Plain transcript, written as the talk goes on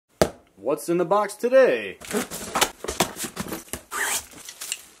What's in the box today?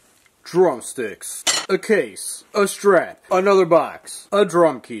 Drumsticks, a case, a strap, another box, a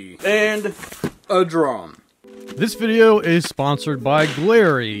drum key, and a drum. This video is sponsored by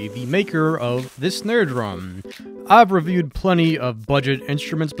Glarry, the maker of this snare drum. I've reviewed plenty of budget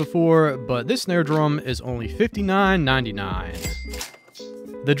instruments before, but this snare drum is only $59.99.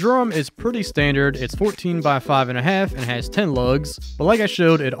 The drum is pretty standard. It's 14 by 5.5 and has 10 lugs, but like I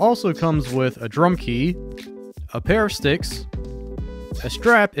showed, it also comes with a drum key, a pair of sticks, a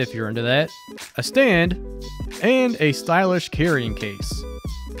strap if you're into that, a stand, and a stylish carrying case.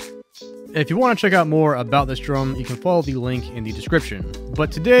 If you want to check out more about this drum, you can follow the link in the description.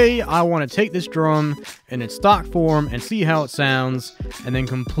 But today, I want to take this drum in its stock form and see how it sounds, and then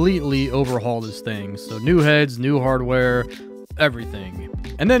completely overhaul this thing. So new heads, new hardware, everything.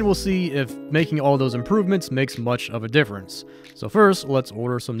 And then we'll see if making all those improvements makes much of a difference. So first, let's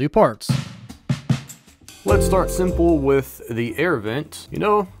order some new parts. Let's start simple with the air vent. You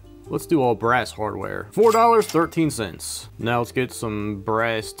know, let's do all brass hardware. $4.13. Now let's get some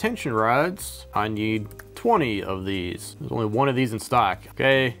brass tension rods. I need 20 of these. There's only one of these in stock.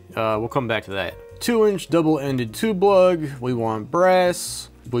 Okay, we'll come back to that. 2-inch double-ended tube lug. We want brass.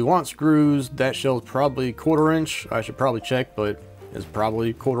 We want screws. That shell's probably 1/4 inch. I should probably check, but it's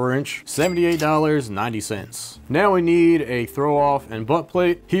probably 1/4 inch. $78.90. Now we need a throw off and butt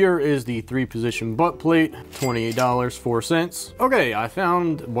plate. Here is the 3-position butt plate, $28.04. Okay, I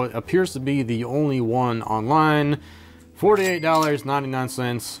found what appears to be the only one online,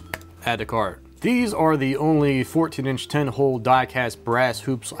 $48.99. Add to cart. These are the only 14-inch 10-hole die-cast brass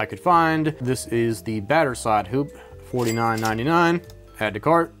hoops I could find. This is the batter side hoop, $49.99. Add to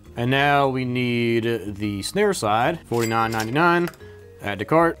cart. And now we need the snare side, $49.99. Add to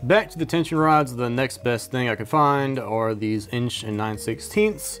cart. Back to the tension rods. The next best thing I could find are these 1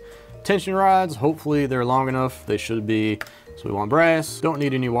 9/16 tension rods. Hopefully they're long enough. They should be. So we want brass. Don't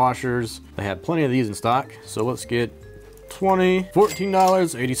need any washers. They have plenty of these in stock. So let's get 20,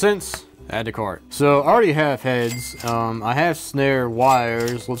 $14.80. Add to cart. So I already have heads. I have snare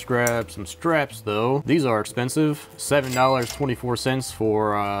wires. Let's grab some straps though. These are expensive. $7.24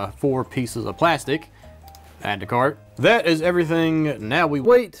 for 4 pieces of plastic. Add to cart. That is everything. Now we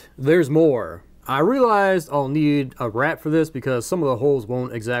wait. There's more. I realized I'll need a wrap for this because some of the holes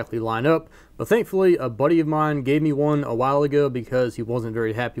won't exactly line up, but thankfully a buddy of mine gave me one a while ago because he wasn't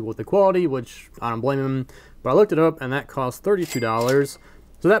very happy with the quality, which I don't blame him, but I looked it up and that cost $32.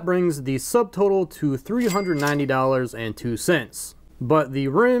 So that brings the subtotal to $390.02. But the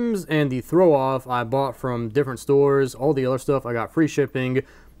rims and the throw-off I bought from different stores. All the other stuff I got free shipping.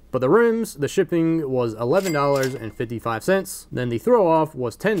 But the rims, the shipping was $11.55. Then the throw-off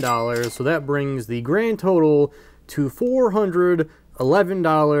was $10. So that brings the grand total to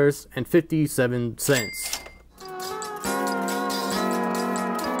 $411.57.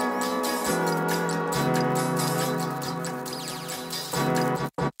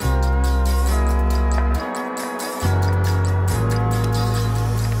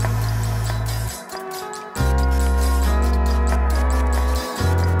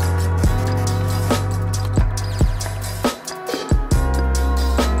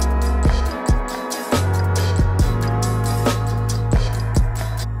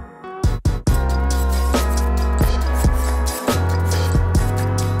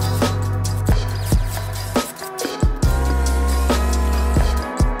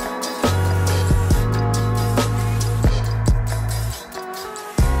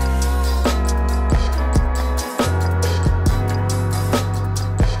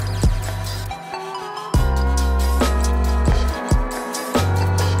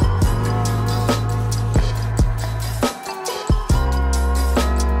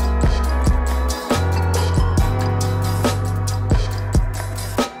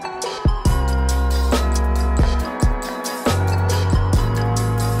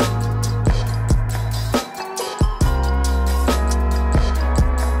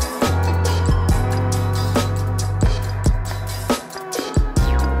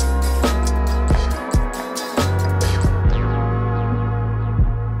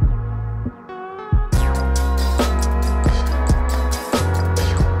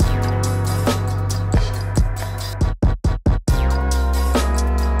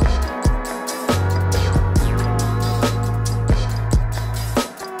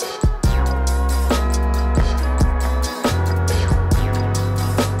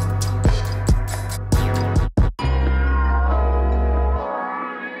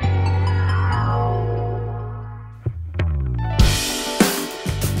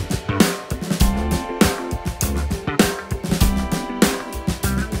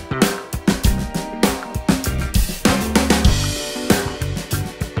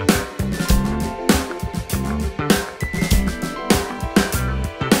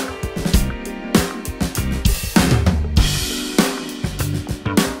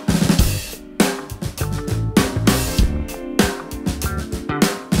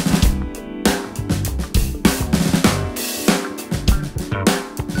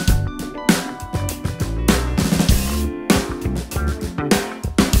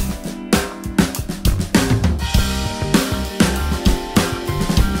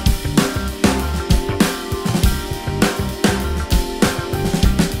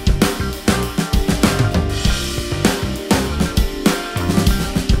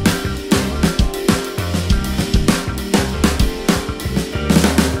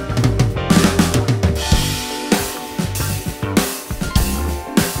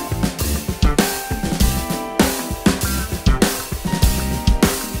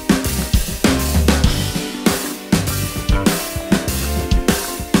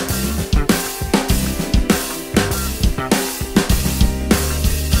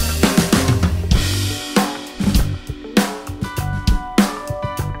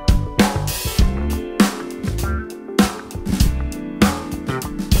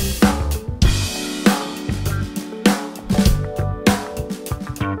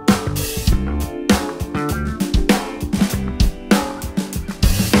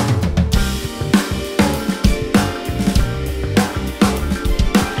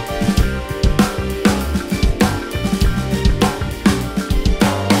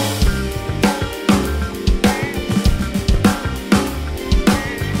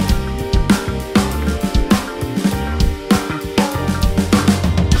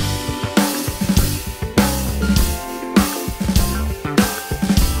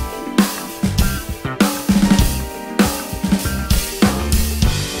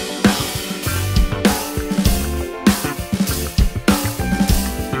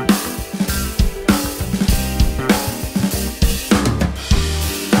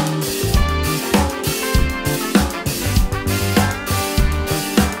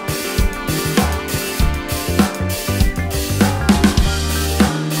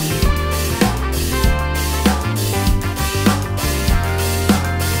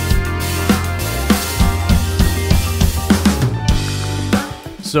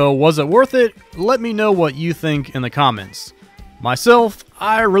 So was it worth it? Let me know what you think in the comments. Myself,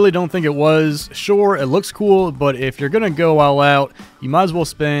 I really don't think it was. Sure, it looks cool, but if you're gonna go all out, you might as well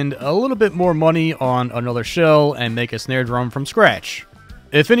spend a little bit more money on another shell and make a snare drum from scratch.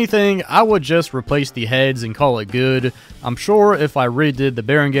 If anything, I would just replace the heads and call it good. I'm sure if I redid the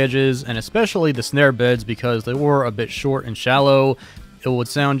bearing edges, and especially the snare beds because they were a bit short and shallow, it would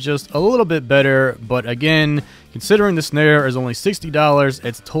sound just a little bit better, but again, considering the snare is only $60,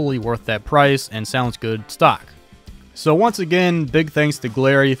 it's totally worth that price and sounds good stock. So once again, big thanks to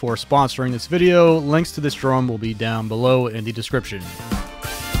Glarry for sponsoring this video. Links to this drum will be down below in the description.